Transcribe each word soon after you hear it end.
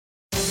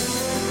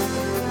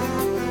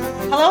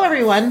Hello,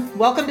 everyone.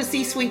 Welcome to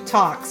C-Suite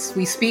Talks.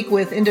 We speak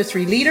with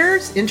industry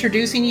leaders,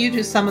 introducing you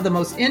to some of the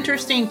most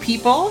interesting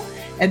people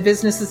and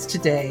businesses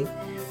today.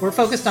 We're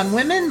focused on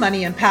women,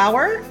 money, and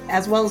power,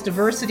 as well as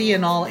diversity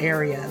in all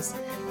areas.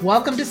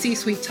 Welcome to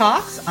C-Suite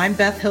Talks. I'm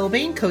Beth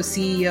Hilbing,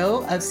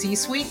 co-CEO of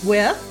C-Suite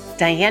with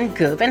Diane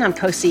Gubin. I'm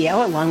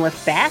co-CEO along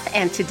with Beth.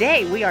 And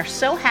today we are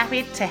so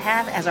happy to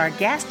have as our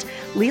guest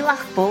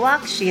Lilach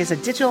Bullock. She is a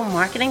digital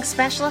marketing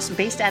specialist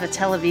based out of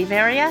Tel Aviv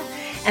area.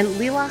 And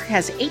Lilach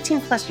has 18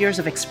 plus years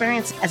of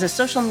experience as a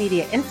social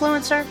media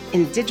influencer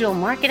in digital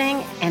marketing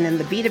and in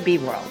the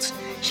B2B world.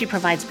 She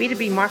provides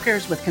B2B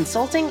marketers with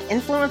consulting,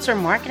 influencer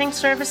marketing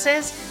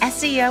services,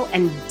 SEO,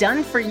 and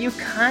done-for-you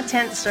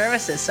content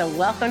services. So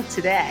welcome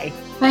today.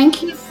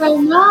 Thank you so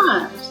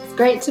much. It's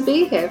great to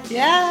be here.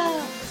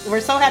 Yeah, we're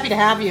so happy to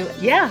have you.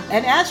 Yeah.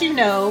 And as you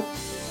know,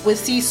 with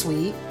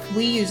C-Suite,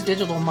 we use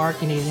digital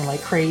marketing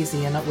like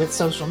crazy and with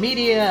social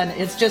media, and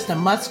it's just a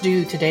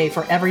must-do today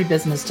for every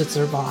business to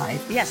survive.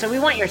 Yeah, so we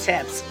want your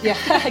tips. Yeah,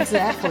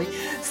 exactly.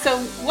 So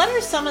what are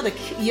some of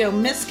the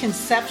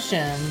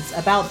misconceptions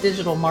about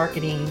digital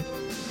marketing,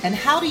 and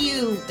how do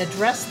you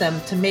address them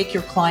to make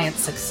your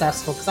clients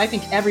successful? Because I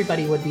think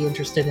everybody would be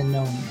interested in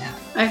knowing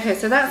that. Okay,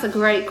 so that's a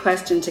great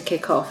question to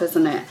kick off,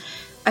 isn't it?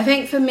 I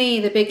think for me,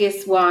 the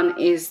biggest one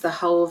is the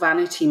whole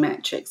vanity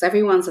metrics.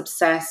 Everyone's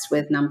obsessed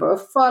with number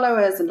of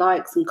followers,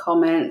 likes and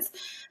comments.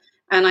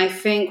 And I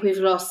think we've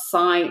lost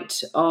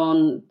sight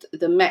on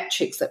the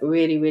metrics that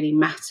really, really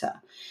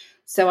matter.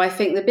 So I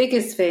think the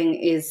biggest thing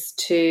is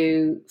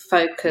to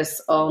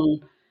focus on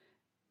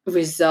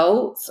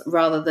results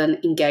rather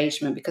than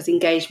engagement, because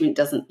engagement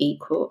doesn't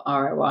equal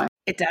ROI.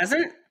 It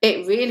doesn't?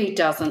 It really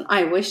doesn't.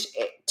 I wish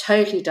it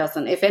totally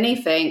doesn't. If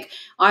anything,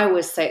 I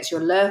always say it's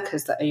your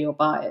lurkers that are your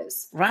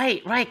buyers.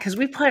 Right. Because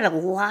we put a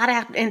lot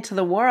out into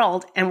the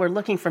world and we're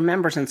looking for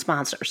members and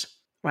sponsors,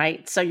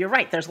 right? So you're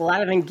right. There's a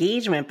lot of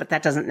engagement, but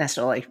that doesn't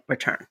necessarily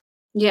return.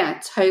 Yeah,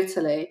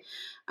 totally.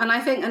 And I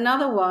think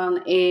another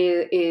one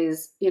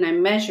is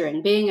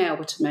measuring, being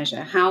able to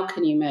measure. How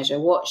can you measure?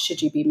 What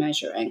should you be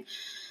measuring?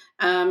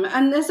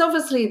 And there's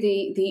obviously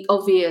the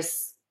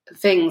obvious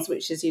things,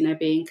 which is,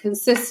 being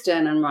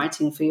consistent and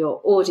writing for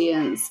your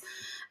audience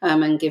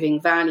and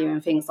giving value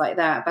and things like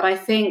that. But I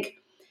think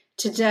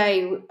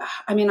today,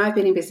 I've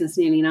been in business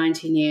nearly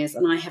 19 years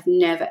and I have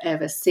never,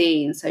 ever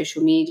seen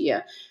social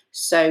media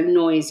so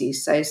noisy,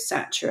 so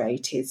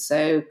saturated,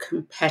 so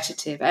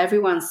competitive.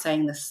 Everyone's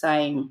saying the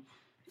same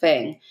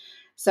thing.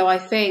 So I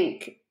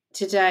think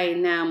today,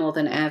 now more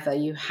than ever,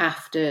 you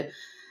have to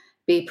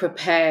be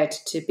prepared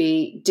to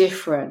be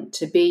different,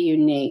 to be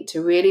unique,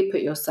 to really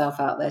put yourself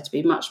out there, to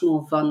be much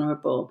more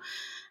vulnerable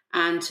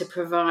and to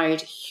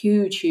provide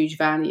huge, huge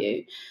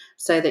value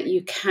so that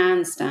you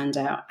can stand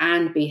out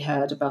and be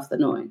heard above the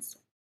noise.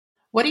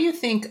 What do you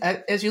think,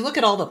 as you look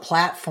at all the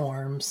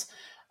platforms,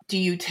 do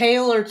you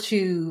tailor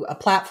to a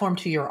platform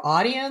to your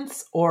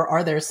audience, or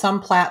are there some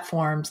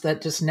platforms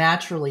that just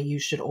naturally you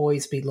should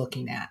always be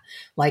looking at,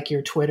 like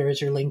your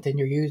Twitters, your LinkedIn,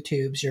 your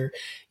YouTubes,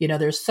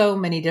 there's so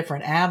many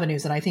different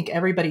avenues. And I think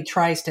everybody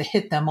tries to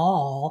hit them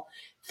all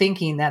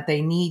thinking that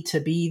they need to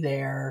be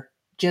there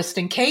just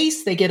in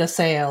case they get a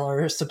sale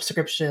or a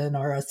subscription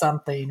or a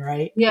something,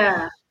 right?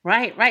 Yeah.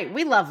 Right.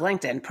 We love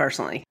LinkedIn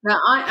personally. Now,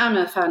 I am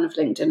a fan of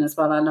LinkedIn as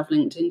well. I love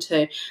LinkedIn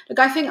too. Look,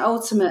 I think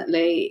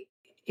ultimately,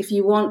 if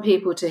you want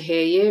people to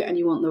hear you and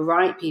you want the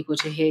right people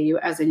to hear you,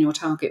 as in your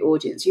target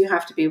audience, you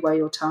have to be where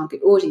your target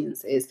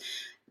audience is.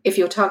 If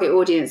your target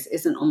audience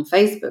isn't on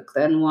Facebook,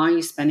 then why are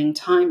you spending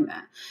time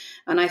there?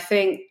 And I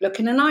think, look,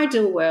 in an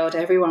ideal world,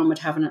 everyone would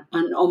have an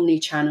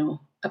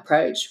omni-channel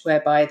approach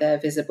whereby they're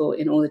visible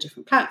in all the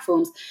different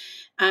platforms.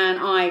 And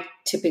I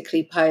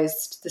typically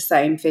post the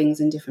same things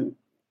in different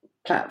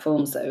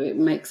platforms, so it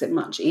makes it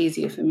much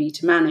easier for me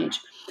to manage.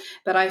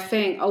 But I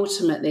think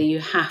ultimately you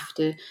have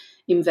to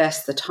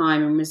invest the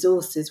time and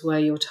resources where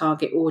your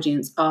target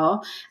audience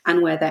are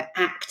and where they're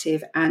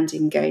active and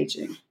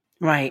engaging.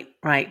 Right.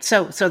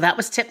 So that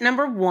was tip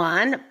number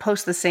 1,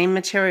 post the same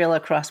material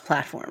across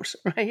platforms,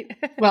 right?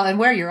 Well, and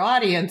where your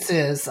audience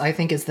is, I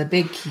think, is the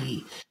big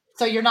key.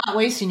 So you're not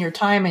wasting your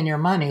time and your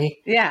money.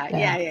 Yeah.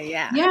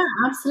 Yeah,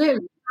 absolutely.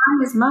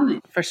 Time is money.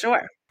 For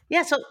sure.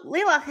 Yeah. So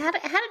Lilach, how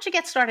did you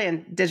get started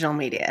in digital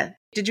media?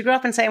 Did you grow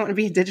up and say I want to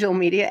be a digital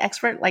media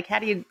expert? Like, how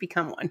do you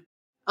become one?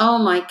 Oh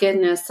my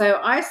goodness. So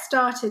I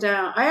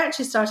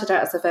actually started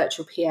out as a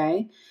virtual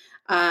PA.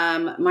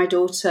 My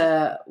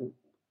daughter,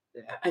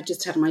 I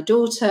just had my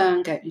daughter,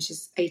 and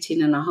she's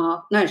 18 and a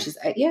half. No, she's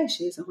 8. Yeah,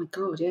 she's, oh my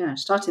God, yeah.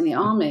 Starting the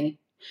army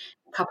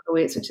a couple of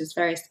weeks, which is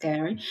very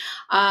scary.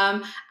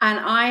 And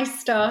I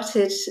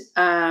started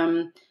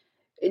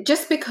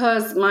just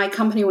because my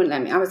company wouldn't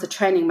let me. I was a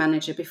training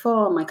manager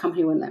before. My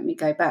company wouldn't let me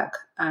go back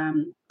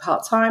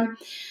part-time.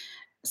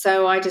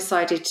 So I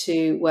decided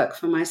to work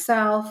for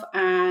myself,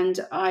 and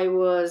I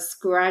was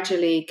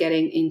gradually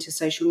getting into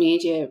social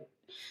media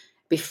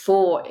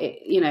before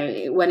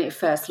it, when it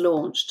first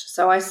launched.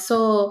 So I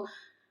saw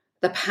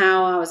the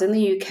power. I was in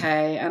the UK,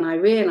 and I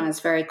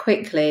realized very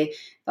quickly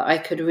that I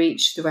could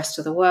reach the rest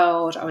of the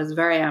world. I was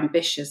very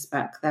ambitious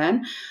back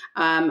then,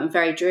 and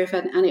very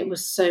driven, and it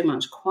was so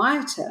much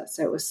quieter.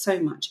 So it was so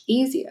much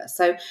easier.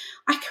 So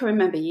I can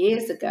remember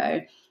years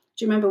ago,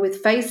 do you remember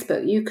with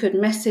Facebook, you could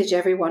message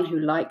everyone who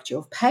liked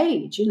your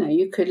page?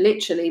 You could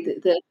literally,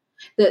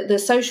 the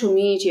social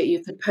media,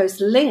 you could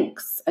post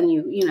links, and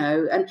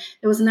and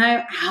there was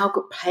no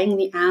playing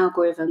the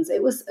algorithms.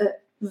 It was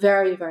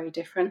very, very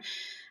different.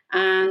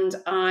 And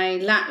I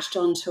latched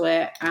onto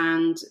it,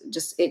 and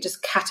it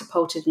just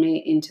catapulted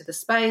me into the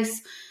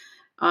space.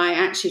 I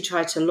actually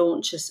tried to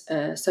launch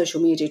a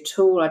social media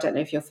tool. I don't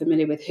know if you're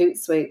familiar with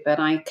Hootsuite, but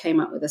I came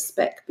up with a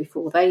spec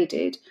before they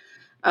did.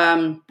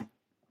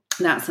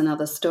 That's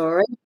another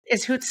story.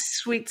 Is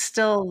Hootsuite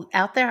still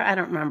out there? I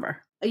don't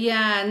remember.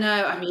 Yeah,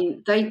 no, I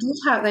mean, they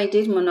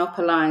did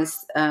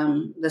monopolize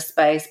the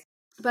space,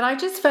 but I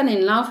just fell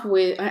in love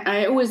with,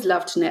 I always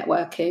loved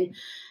networking,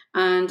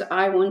 and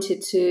I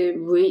wanted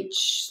to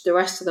reach the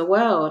rest of the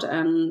world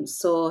and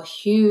saw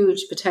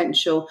huge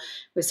potential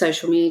with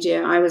social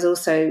media. I was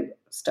also,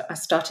 I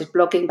started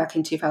blogging back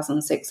in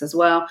 2006 as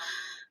well,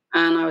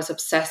 and I was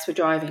obsessed with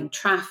driving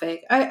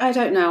traffic. I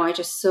don't know, I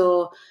just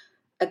saw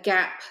a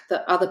gap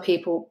that other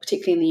people,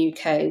 particularly in the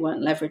UK,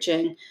 weren't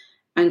leveraging,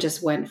 and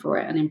just went for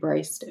it and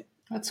embraced it.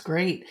 That's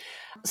great.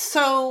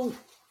 So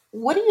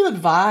what do you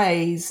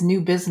advise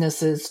new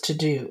businesses to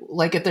do?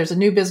 Like if there's a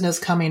new business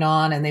coming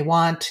on and they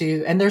want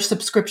to, and they're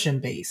subscription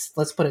based,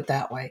 let's put it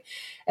that way,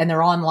 and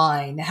they're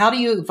online, how do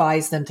you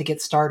advise them to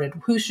get started?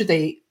 Who should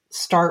they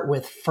start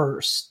with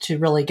first to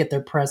really get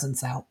their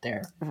presence out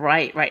there?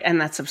 Right.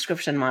 And that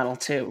subscription model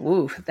too.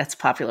 Ooh, that's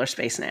popular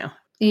space now.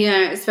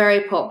 Yeah, it's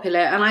very popular.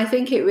 And I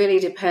think it really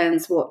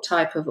depends what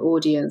type of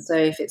audience. So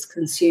if it's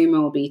consumer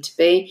or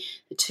B2B,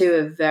 the two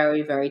are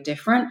very, very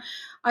different.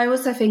 I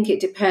also think it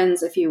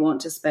depends if you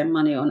want to spend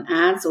money on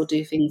ads or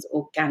do things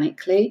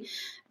organically.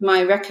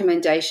 My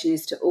recommendation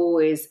is to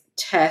always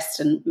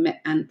test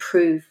and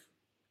prove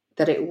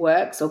that it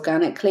works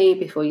organically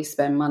before you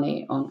spend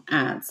money on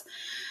ads.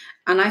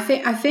 And I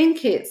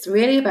think it's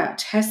really about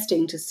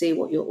testing to see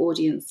what your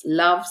audience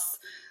loves,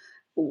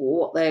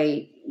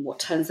 what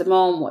turns them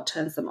on, what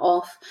turns them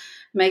off,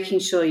 making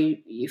sure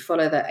you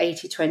follow the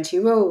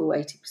 80-20 rule,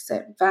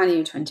 80%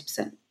 value,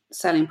 20%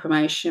 selling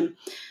promotion.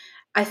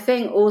 I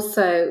think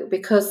also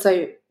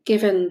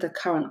given the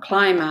current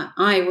climate,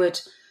 I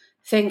would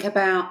think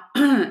about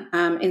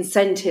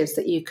incentives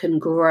that you can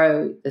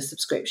grow the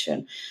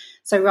subscription.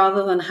 So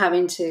rather than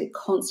having to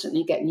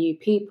constantly get new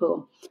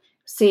people,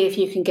 see if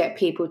you can get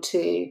people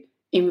to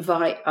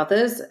invite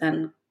others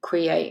and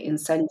create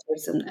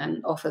incentives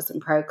and offers and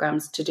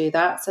programs to do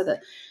that, so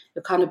that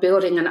you're kind of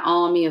building an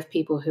army of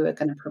people who are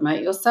going to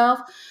promote yourself.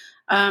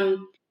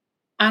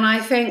 And I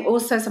think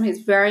also something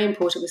that's very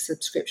important with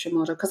subscription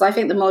model, because I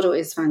think the model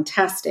is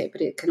fantastic,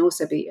 but it can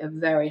also be a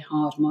very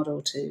hard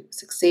model to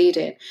succeed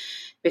in,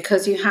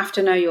 because you have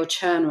to know your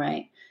churn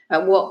rate.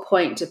 At what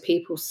point do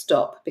people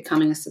stop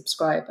becoming a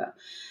subscriber?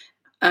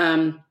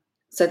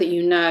 So that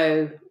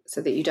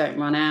you don't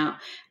run out.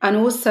 And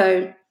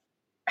also,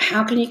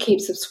 how can you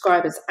keep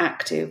subscribers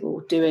active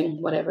or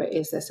doing whatever it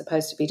is they're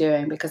supposed to be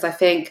doing? Because I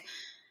think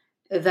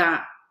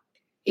that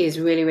is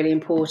really, really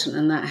important,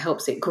 and that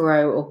helps it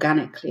grow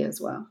organically as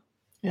well.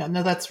 Yeah,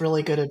 no, that's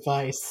really good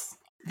advice.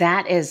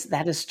 That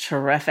is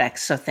terrific.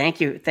 So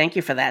thank you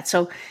for that.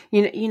 So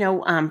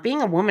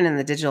being a woman in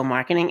the digital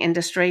marketing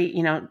industry,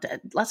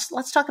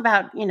 let's talk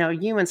about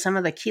you and some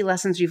of the key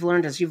lessons you've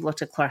learned as you've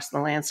looked across the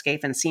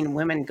landscape and seen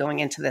women going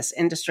into this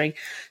industry.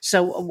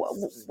 So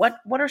what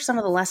are some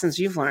of the lessons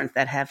you've learned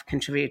that have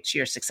contributed to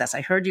your success?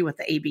 I heard you with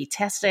the A/B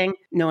testing,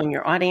 knowing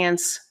your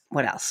audience.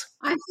 What else?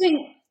 I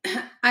think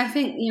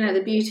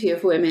the beauty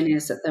of women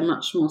is that they're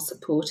much more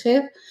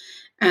supportive,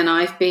 and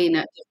I've been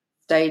at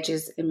different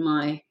stages in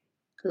my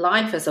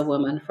life as a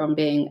woman, from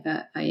being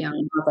a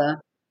young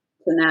mother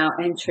to now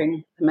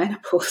entering the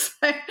menopause.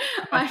 So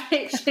I've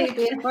actually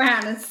been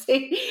around and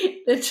seen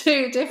the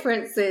two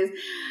differences,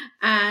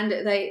 and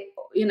they,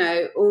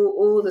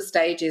 all the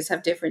stages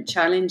have different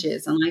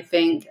challenges. And I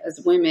think as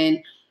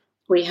women,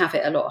 we have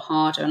it a lot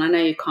harder. And I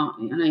know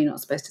you're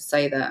not supposed to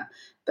say that,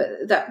 but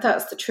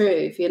that's the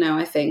truth.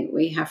 I think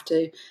we have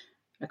to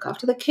look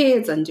after the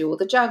kids and do all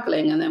the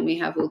juggling, and then we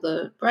have all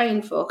the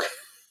brain fog,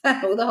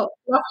 all the hot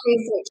flushes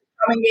which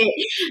are coming in,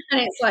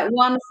 and it's like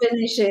one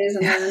finishes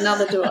and then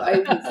another door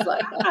opens. It's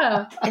like,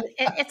 oh.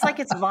 It's like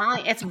it's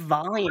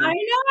volume. I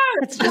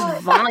know. It's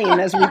just volume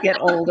as we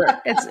get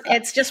older.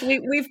 It's just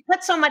we've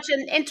put so much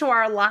into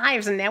our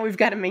lives, and now we've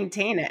got to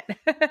maintain it.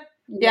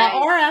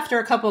 Yeah, or after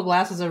a couple of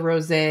glasses of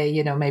rosé,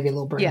 maybe a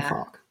little brain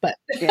fog. But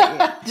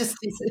just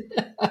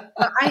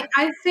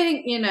I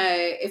think,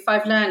 if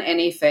I've learned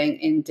anything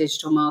in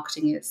digital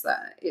marketing, it's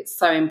that it's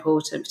so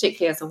important,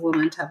 particularly as a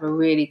woman, to have a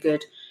really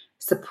good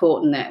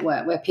support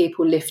network where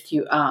people lift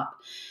you up.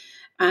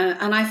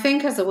 And I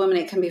think as a woman,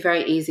 it can be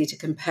very easy to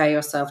compare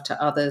yourself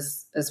to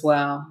others as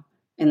well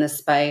in the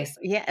space.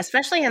 Yeah,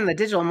 especially in the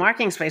digital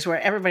marketing space where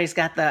everybody's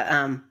got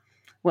the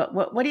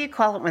What do you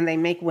call it when they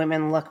make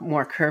women look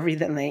more curvy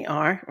than they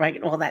are, right?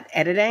 All that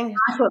editing.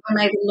 I thought they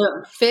made them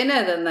look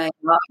thinner than they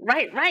are.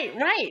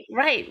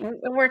 Right.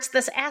 Where it's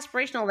this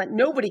aspirational that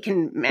nobody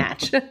can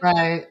match.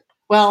 Right.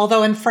 Well,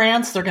 although in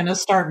France, they're going to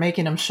start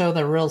making them show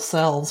their real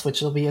selves,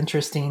 which will be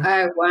interesting.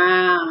 Oh,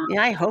 wow.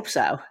 Yeah, I hope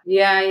so.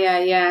 Yeah.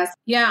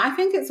 Yeah, I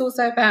think it's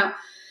also about,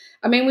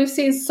 we've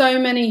seen so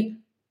many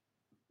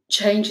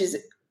changes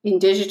in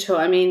digital.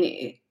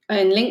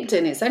 In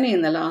LinkedIn, it's only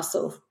in the last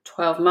sort of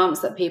 12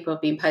 months that people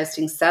have been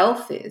posting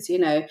selfies.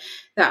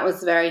 That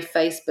was very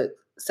Facebook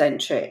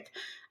centric.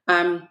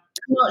 I'm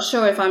not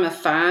sure if I'm a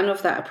fan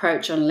of that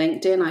approach on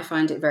LinkedIn. I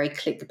find it very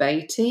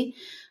clickbaity,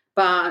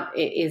 but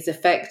it is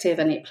effective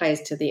and it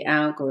plays to the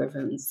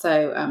algorithm.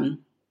 So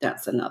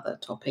that's another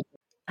topic.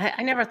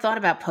 I never thought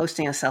about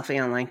posting a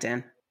selfie on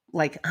LinkedIn.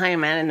 Like, hi,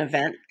 I'm at an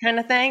event kind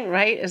of thing,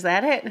 right? Is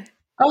that it?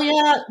 Oh,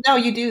 yeah. No,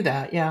 you do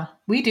that. Yeah.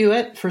 We do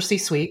it for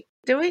C-suite.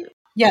 Do we?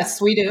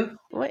 Yes, we do.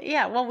 Well,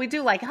 yeah. Well, we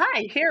do like,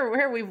 hi, here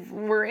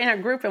we're in a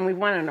group and we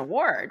won an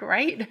award,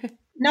 right?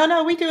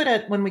 No, we do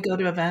it when we go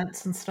to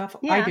events and stuff.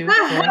 Yeah. I do.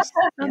 Yes.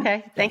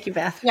 Okay. Thank you,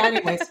 Beth. Yeah,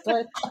 anyways,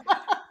 good.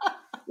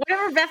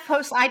 Whatever Beth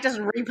posts, I just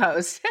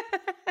repost.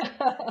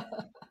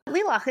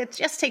 Lilach, it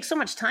just takes so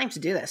much time to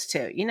do this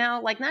too.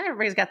 Like not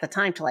everybody's got the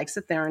time to like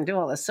sit there and do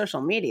all this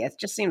social media. It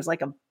just seems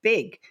like a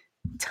big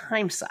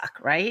time suck,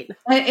 right?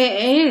 It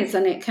is,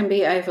 and it can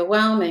be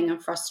overwhelming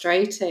and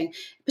frustrating,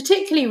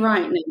 particularly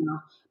right now,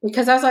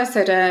 because as I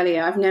said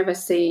earlier, I've never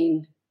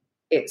seen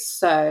it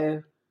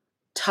so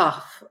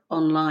tough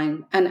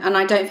online, and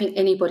I don't think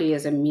anybody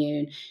is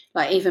immune.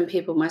 Like even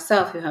people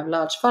myself who have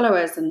large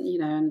followers and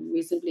and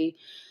reasonably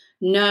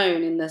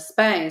known in the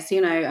space,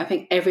 I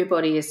think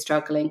everybody is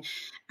struggling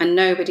and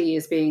nobody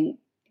is being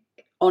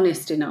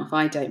honest enough,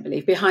 I don't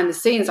believe. Behind the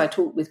scenes, I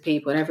talk with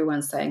people and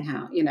everyone's saying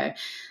how,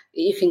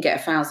 you can get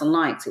 1,000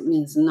 likes. It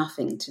means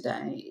nothing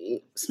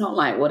today. It's not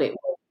like what it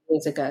was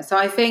years ago. So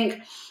I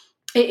think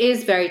it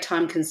is very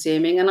time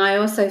consuming. And I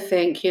also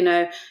think,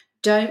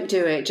 don't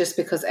do it just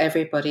because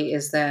everybody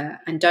is there,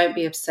 and don't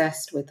be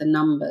obsessed with the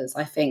numbers.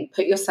 I think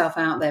put yourself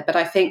out there. But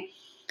I think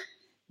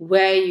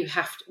where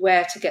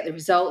to get the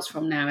results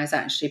from now is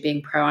actually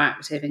being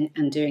proactive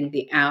and doing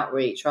the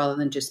outreach rather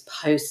than just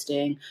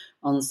posting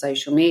on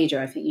social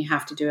media. I think you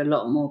have to do a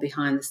lot more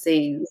behind the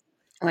scenes.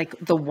 Like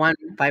the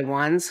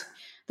one-by-ones?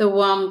 The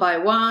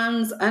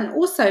one-by-ones. And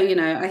also,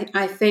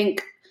 I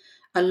think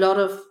a lot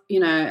of,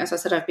 as I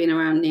said, I've been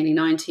around nearly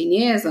 19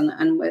 years and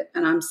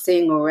I'm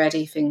seeing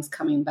already things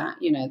coming back,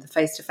 the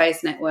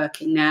face-to-face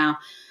networking now.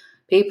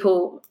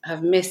 People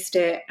have missed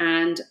it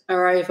and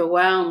are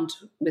overwhelmed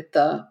with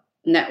the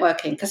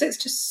networking because it's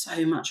just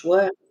so much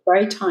work,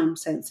 very time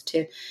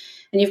sensitive.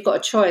 And you've got a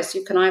choice.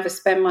 You can either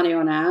spend money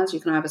on ads, you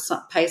can either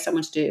pay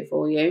someone to do it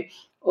for you,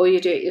 or you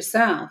do it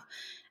yourself.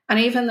 And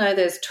even though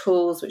there's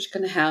tools which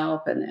can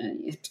help,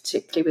 and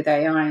particularly with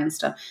AI and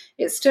stuff,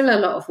 it's still a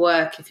lot of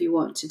work if you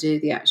want to do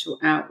the actual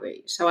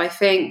outreach. So I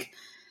think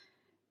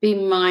be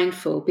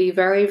mindful, be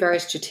very, very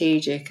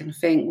strategic and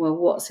think, well,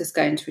 what's this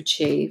going to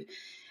achieve?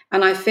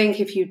 And I think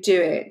if you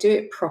do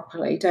it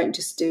properly. Don't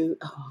just do,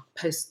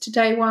 post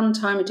today one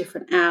time, a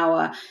different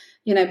hour.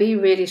 Be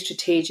really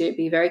strategic,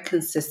 be very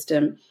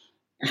consistent,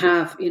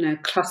 have,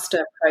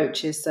 cluster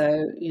approaches.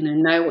 So,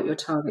 know what your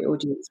target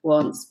audience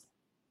wants.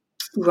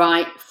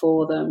 Write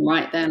for them,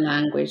 write their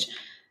language,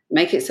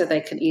 make it so they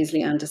can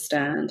easily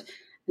understand.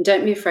 And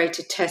don't be afraid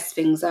to test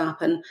things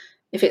up. And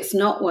if it's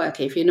not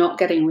working, if you're not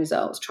getting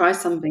results, try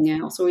something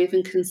else, or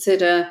even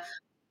consider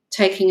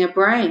taking a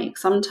break.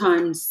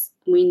 Sometimes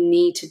we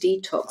need to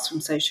detox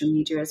from social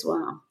media as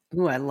well.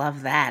 Ooh, I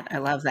love that.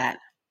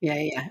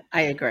 Yeah,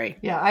 I agree.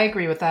 Yeah, I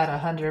agree with that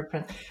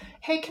 100%.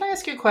 Hey, can I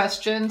ask you a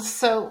question?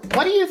 So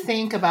what do you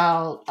think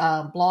about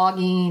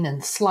blogging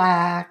and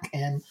Slack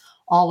and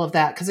all of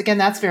that? Because again,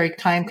 that's very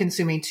time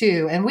consuming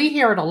too. And we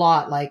hear it a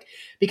lot, like,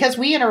 because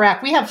we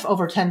interact, we have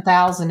over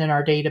 10,000 in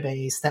our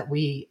database that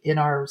in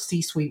our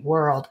C-suite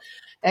world,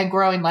 and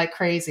growing like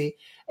crazy.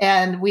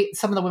 And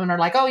some of the women are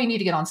like, oh, you need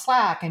to get on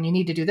Slack and you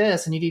need to do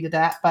this and you need to do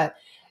that. But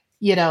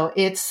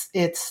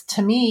it's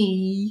to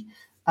me,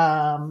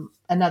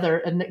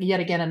 yet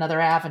again, another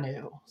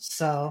avenue.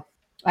 So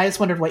I just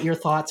wondered what your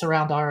thoughts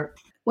around are.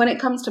 When it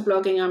comes to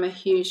blogging, I'm a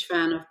huge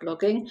fan of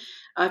blogging.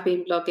 I've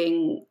been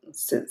blogging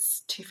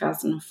since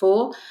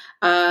 2004.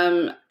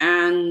 And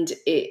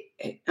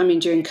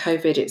during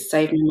COVID, it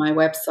saved me my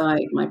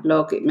website, my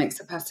blog. It makes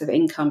a passive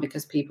income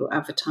because people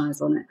advertise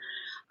on it.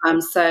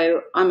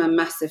 So I'm a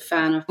massive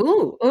fan of.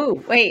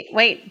 Ooh,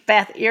 wait,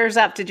 Beth, ears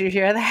up. Did you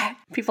hear that?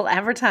 People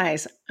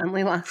advertise on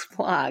Lilach's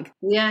blog.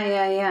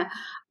 Yeah.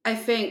 I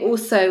think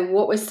also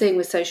what we're seeing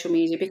with social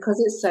media, because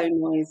it's so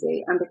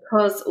noisy and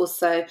because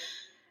also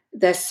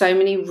there's so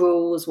many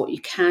rules, what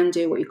you can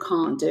do, what you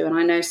can't do. And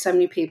I know so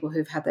many people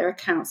who've had their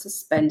accounts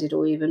suspended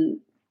or even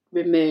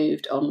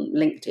removed on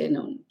LinkedIn,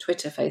 on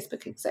Twitter,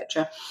 Facebook,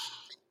 etc.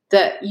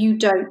 that you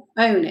don't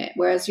own it,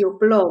 whereas your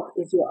blog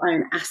is your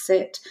own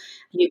asset.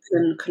 You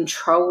can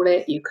control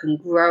it, you can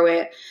grow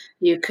it,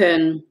 you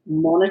can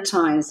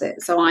monetize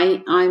it. So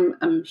I'm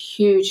a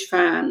huge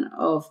fan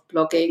of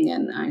blogging,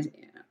 and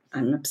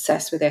I'm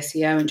obsessed with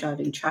SEO and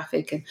driving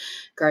traffic and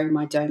growing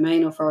my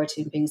domain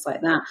authority and things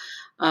like that,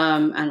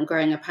 and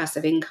growing a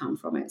passive income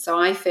from it. So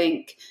I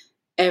think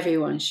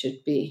everyone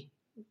should be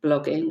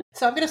blogging.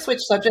 So I'm going to switch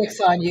subjects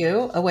on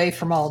you away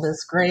from all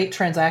this great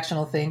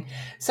transactional thing.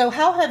 So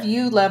how have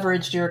you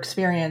leveraged your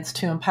experience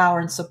to empower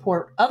and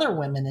support other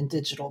women in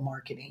digital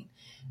marketing?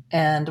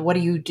 And what do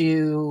you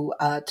do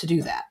to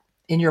do that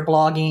in your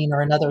blogging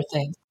or in other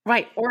things?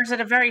 Right. Or is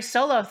it a very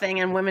solo thing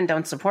and women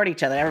don't support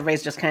each other?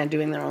 Everybody's just kind of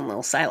doing their own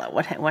little silo.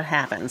 What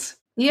happens?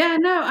 Yeah,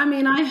 no, I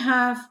mean, I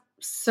have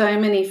so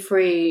many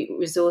free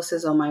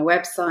resources on my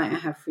website. I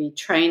have free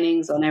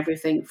trainings on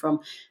everything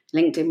from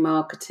LinkedIn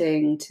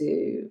marketing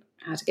to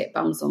how to get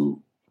bums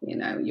on,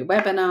 your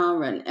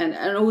webinar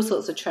and all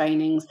sorts of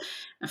trainings,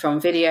 from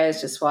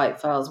videos to swipe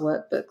files,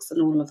 workbooks,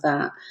 and all of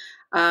that.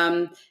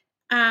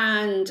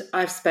 And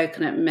I've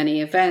spoken at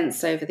many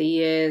events over the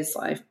years.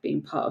 I've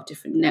been part of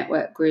different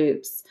network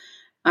groups.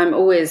 I'm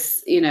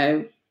always,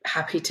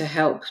 happy to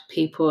help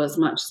people as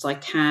much as I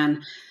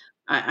can.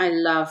 I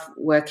love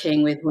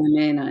working with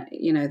women.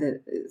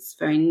 It's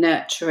very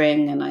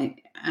nurturing,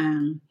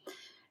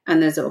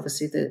 and there's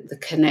obviously the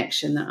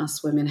connection that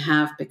us women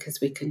have, because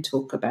we can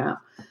talk about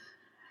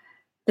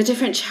the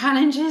different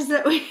challenges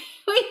that we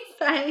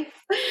face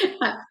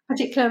at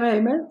particular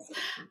moments.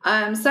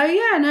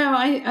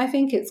 I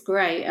think it's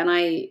great, and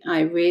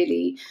I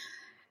really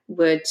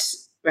would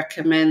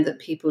recommend that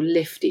people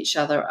lift each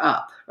other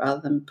up rather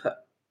than put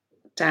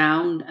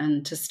down,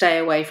 and to stay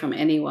away from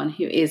anyone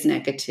who is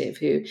negative,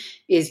 who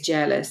is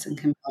jealous and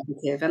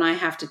competitive. And I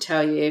have to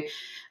tell you,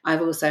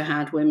 I've also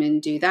had women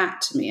do that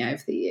to me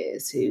over the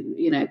years who,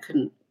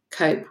 couldn't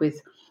cope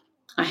with.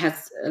 I had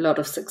a lot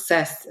of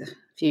success a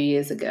few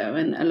years ago,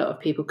 and a lot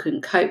of people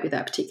couldn't cope with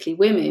that, particularly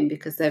women,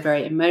 because they're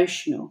very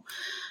emotional.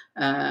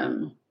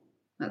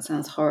 That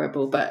sounds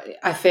horrible, but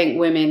I think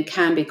women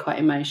can be quite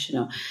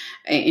emotional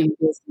in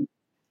business.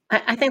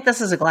 I think this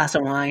is a glass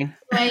of wine.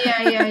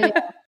 Yeah.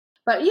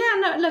 But yeah,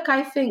 no, look,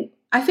 I think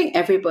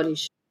everybody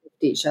should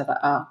lift each other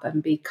up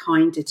and be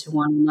kinder to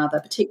one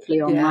another,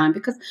 particularly online,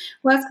 because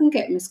words can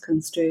get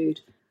misconstrued,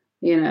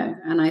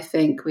 and I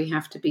think we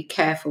have to be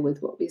careful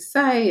with what we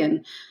say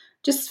and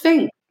just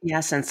think.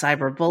 Yes, and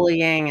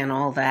cyberbullying and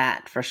all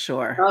that, for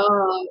sure.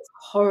 Oh, it's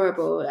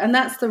horrible. And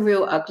that's the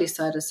real ugly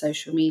side of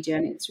social media,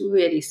 and it's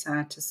really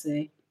sad to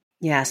see.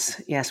 Yes,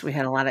 we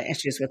had a lot of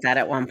issues with that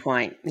at one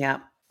point. Yeah.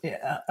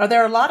 Are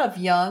there a lot of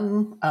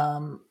young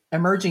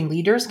emerging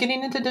leaders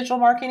getting into digital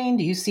marketing?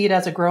 Do you see it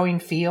as a growing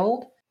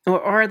field?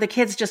 Or are the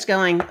kids just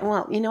going,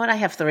 well, you know what? I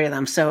have 3 of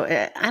them, so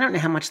I don't know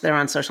how much they're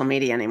on social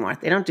media anymore.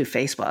 They don't do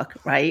Facebook,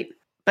 right?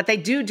 But they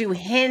do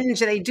Hinge.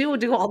 They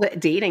do all the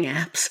dating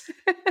apps.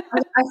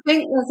 I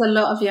think there's a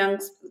lot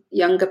of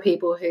younger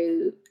people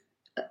who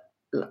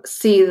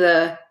see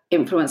the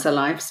influencer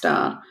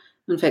lifestyle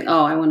and think,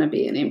 oh, I want to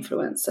be an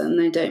influencer. And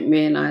they don't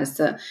realize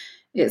that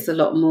it's a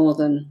lot more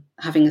than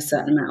having a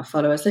certain amount of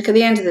followers. Look, at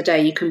the end of the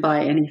day, you can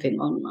buy anything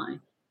online.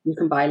 You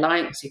can buy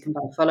likes, you can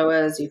buy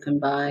followers, you can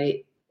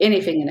buy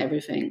anything and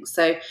everything.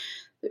 So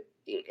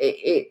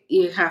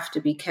you have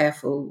to be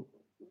careful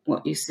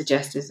what you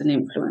suggest as an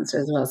influencer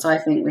as well. So I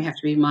think we have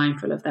to be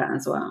mindful of that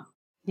as well.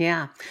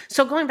 Yeah.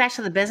 So going back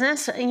to the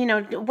business,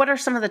 what are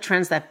some of the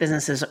trends that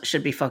businesses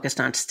should be focused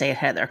on to stay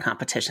ahead of their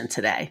competition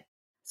today?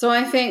 So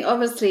I think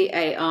obviously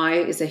AI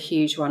is a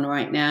huge one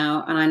right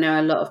now. And I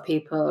know a lot of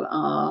people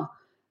are,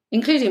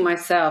 including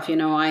myself,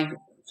 I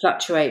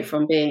fluctuate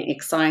from being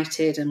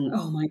excited and,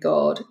 oh my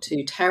God,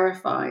 to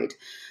terrified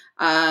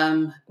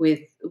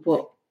with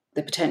what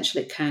the potential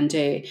it can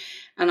do.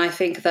 And I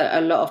think that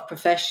a lot of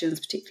professions,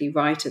 particularly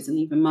writers and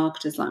even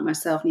marketers like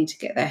myself, need to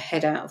get their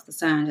head out of the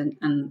sand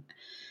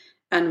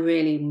and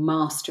really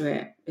master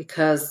it,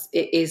 because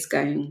it is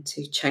going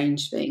to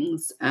change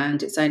things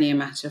and it's only a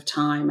matter of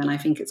time. And I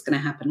think it's going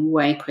to happen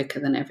way quicker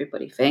than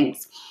everybody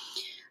thinks.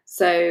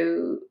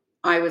 So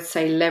I would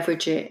say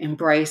leverage it,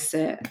 embrace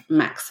it,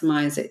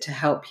 maximize it to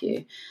help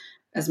you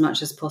as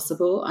much as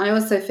possible. I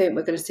also think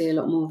we're going to see a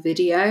lot more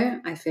video.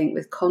 I think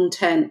with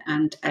content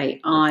and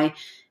AI,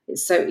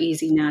 it's so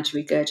easy now to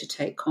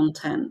regurgitate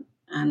content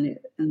and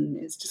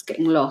it's just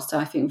getting lost. So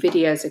I think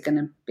videos are going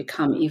to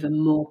become even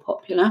more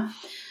popular.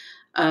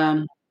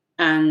 And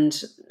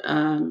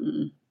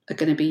are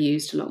going to be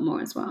used a lot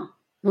more as well.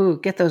 Ooh,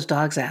 get those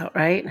dogs out,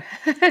 right?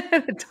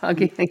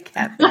 Doggy and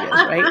cat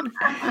videos,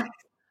 right?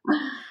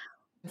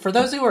 For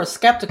those who are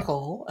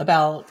skeptical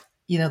about,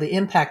 the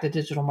impact of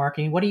digital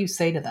marketing, what do you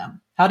say to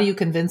them? How do you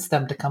convince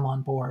them to come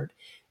on board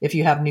if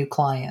you have new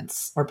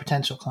clients or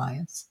potential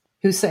clients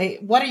who say,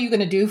 what are you going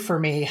to do for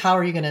me?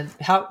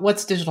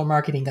 What's digital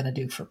marketing going to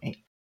do for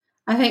me?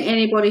 I think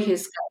anybody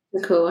who's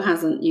skeptical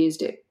hasn't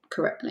used it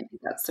correctly.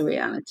 That's the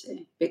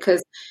reality,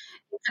 because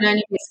you can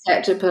only be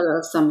skeptical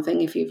of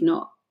something if you've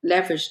not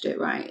leveraged it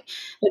right.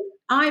 But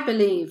I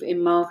believe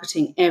in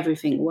marketing,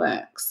 everything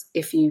works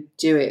if you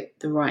do it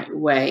the right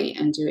way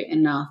and do it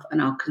enough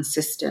and are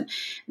consistent.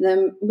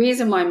 The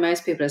reason why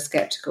most people are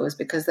skeptical is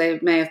because they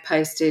may have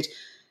posted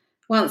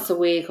once a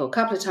week or a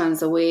couple of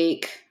times a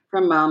week for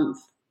a month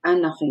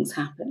and nothing's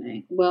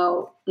happening.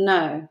 Well,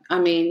 no. I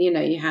mean,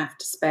 you have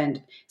to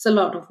spend, it's a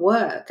lot of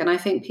work. And I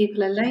think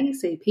people are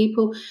lazy.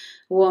 People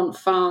want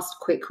fast,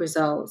 quick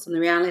results. And the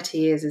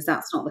reality is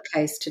that's not the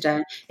case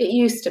today. It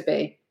used to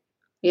be.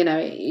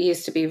 It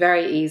used to be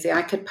very easy.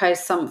 I could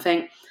post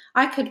something.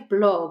 I could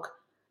blog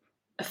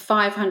a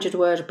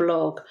 500-word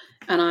blog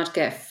and I'd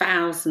get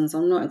thousands,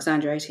 I'm not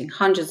exaggerating,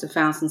 hundreds of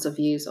thousands of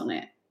views on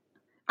it.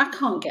 I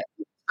can't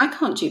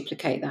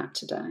duplicate that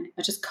today.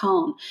 I just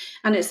can't.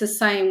 And it's the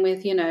same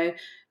with,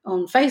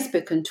 on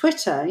Facebook and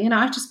Twitter.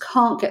 I just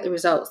can't get the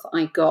results that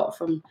I got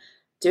from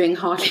doing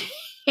hardly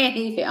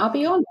anything. I'll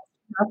be honest.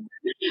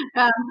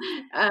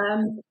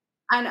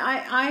 And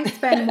I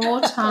spend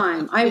more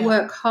time. I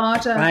work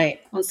harder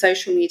on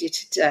social media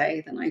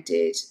today than I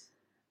did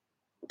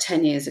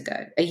 10 years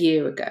ago, a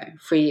year ago,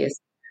 3 years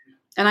ago.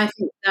 And I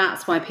think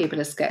that's why people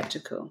are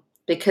skeptical,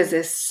 because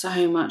there's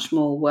so much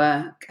more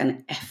work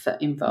and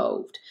effort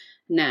involved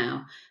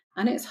now.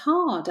 And it's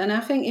hard. And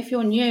I think if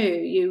you're new,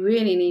 you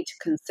really need to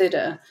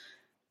consider,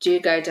 do you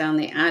go down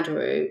the ad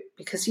route?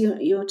 Because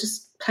you're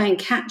just playing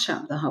catch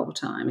up the whole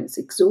time. It's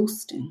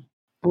exhausting.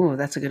 Oh,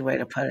 that's a good way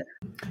to put it.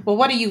 Well,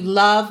 what do you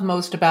love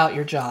most about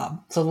your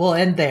job? So we'll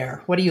end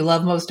there. What do you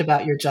love most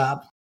about your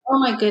job? Oh,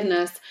 my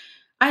goodness.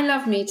 I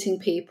love meeting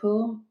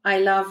people. I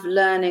love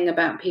learning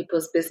about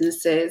people's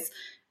businesses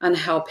and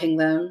helping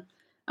them.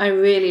 I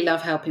really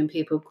love helping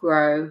people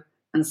grow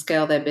and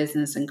scale their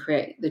business and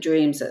create the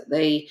dreams that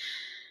they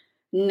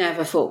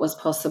never thought was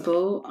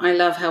possible. I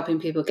love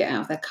helping people get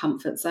out of their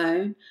comfort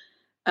zone.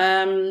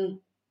 And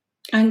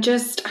I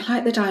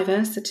like the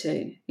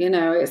diversity.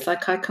 It's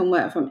like I can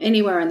work from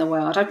anywhere in the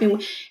world.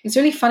 It's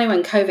really funny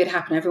when COVID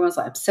happened, everyone's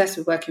like obsessed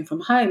with working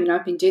from home.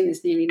 I've been doing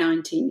this nearly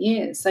 19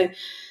 years. So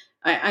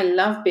I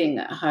love being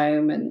at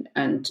home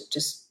and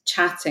just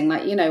chatting.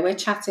 Like, we're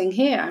chatting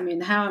here. I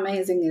mean, how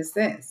amazing is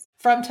this?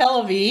 From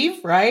Tel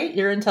Aviv, right?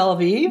 You're in Tel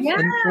Aviv.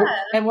 Yeah.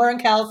 And we're in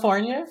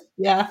California.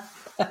 Yeah.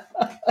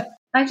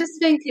 I just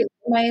think it's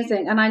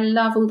amazing. And I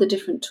love all the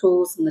different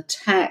tools and the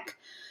tech.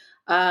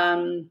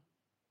 I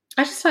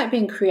just like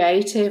being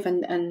creative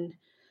and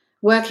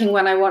working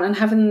when I want and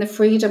having the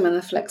freedom and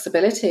the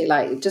flexibility.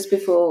 Like just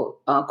before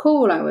our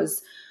call, I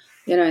was,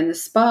 in the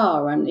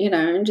spa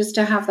and just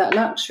to have that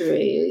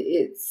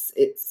luxury,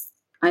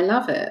 I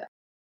love it.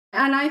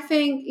 And I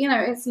think,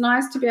 it's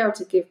nice to be able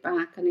to give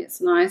back, and it's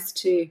nice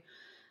to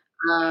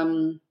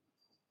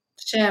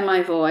share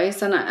my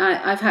voice. And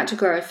I've had to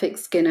grow a thick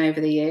skin over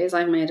the years.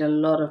 I've made a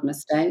lot of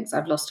mistakes.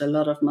 I've lost a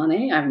lot of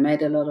money. I've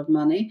made a lot of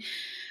money.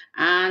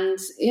 And,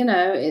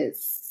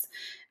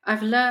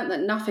 I've learned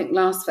that nothing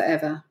lasts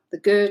forever. The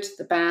good,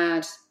 the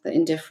bad, the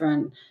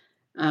indifferent.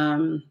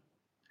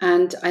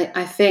 And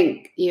I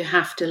think you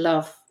have to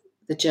love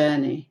the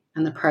journey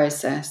and the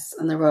process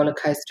and the roller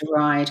coaster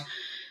ride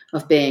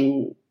of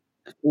being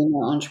an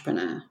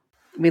entrepreneur.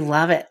 We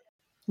love it.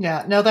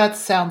 Yeah, no, that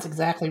sounds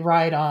exactly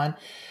right on.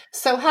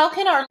 So how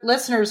can our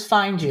listeners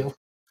find you?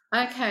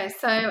 Okay,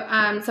 so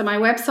my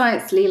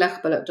website's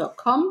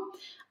lilachbullock.com.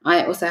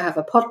 I also have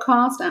a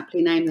podcast,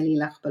 aptly named The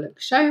Lilach Bullock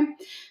Show.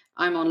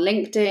 I'm on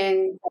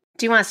LinkedIn.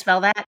 Do you want to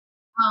spell that?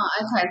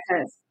 Okay, so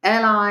it's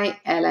Lilach.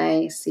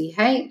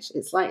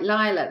 It's like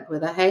lilac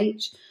with a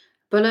H.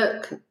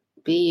 Bullock,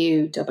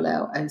 BULLOCK.com.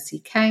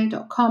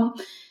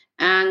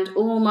 And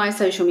all my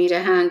social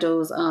media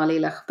handles are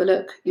Lilach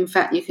Bullock. In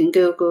fact, you can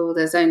Google,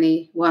 there's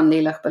only one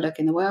Lilach Bullock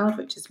in the world,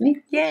 which is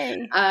me.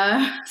 Yay. So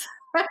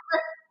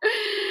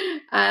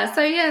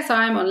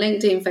I'm on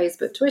LinkedIn,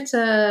 Facebook,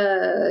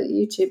 Twitter,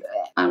 YouTube.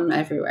 I'm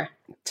everywhere.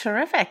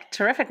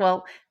 Terrific.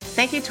 Well,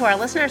 thank you to our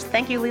listeners.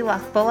 Thank you,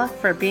 Lilach Bullock,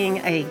 for being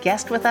a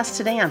guest with us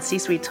today on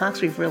C-Suite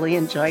Talks. We've really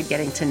enjoyed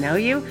getting to know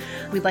you.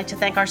 We'd like to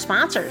thank our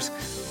sponsors,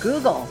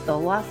 Google, the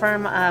law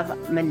firm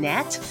of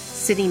Manette,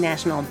 City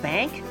National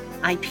Bank,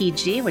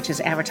 IPG, which is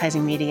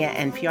advertising, media,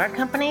 and PR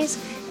companies,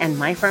 and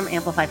my firm,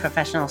 Amplify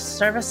Professional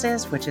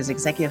Services, which is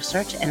executive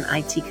search and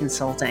IT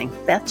consulting.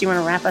 Beth, do you want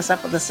to wrap us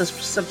up with the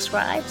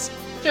subscribes?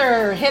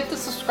 Sure. Hit the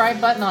subscribe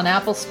button on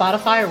Apple,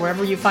 Spotify, or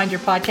wherever you find your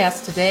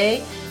podcast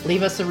today.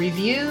 Leave us a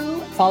review.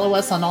 Follow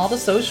us on all the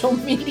social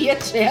media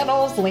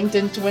channels,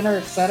 LinkedIn, Twitter,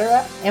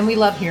 etc. And we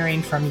love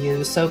hearing from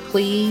you. So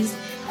please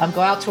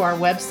go out to our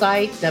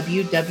website,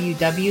 www.csweet.org,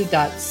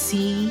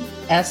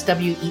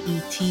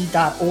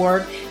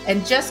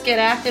 and just get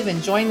active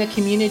and join the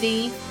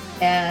community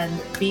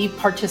and be a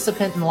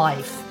participant in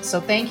life. So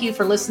thank you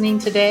for listening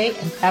today,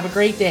 and have a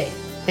great day.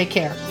 Take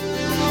care.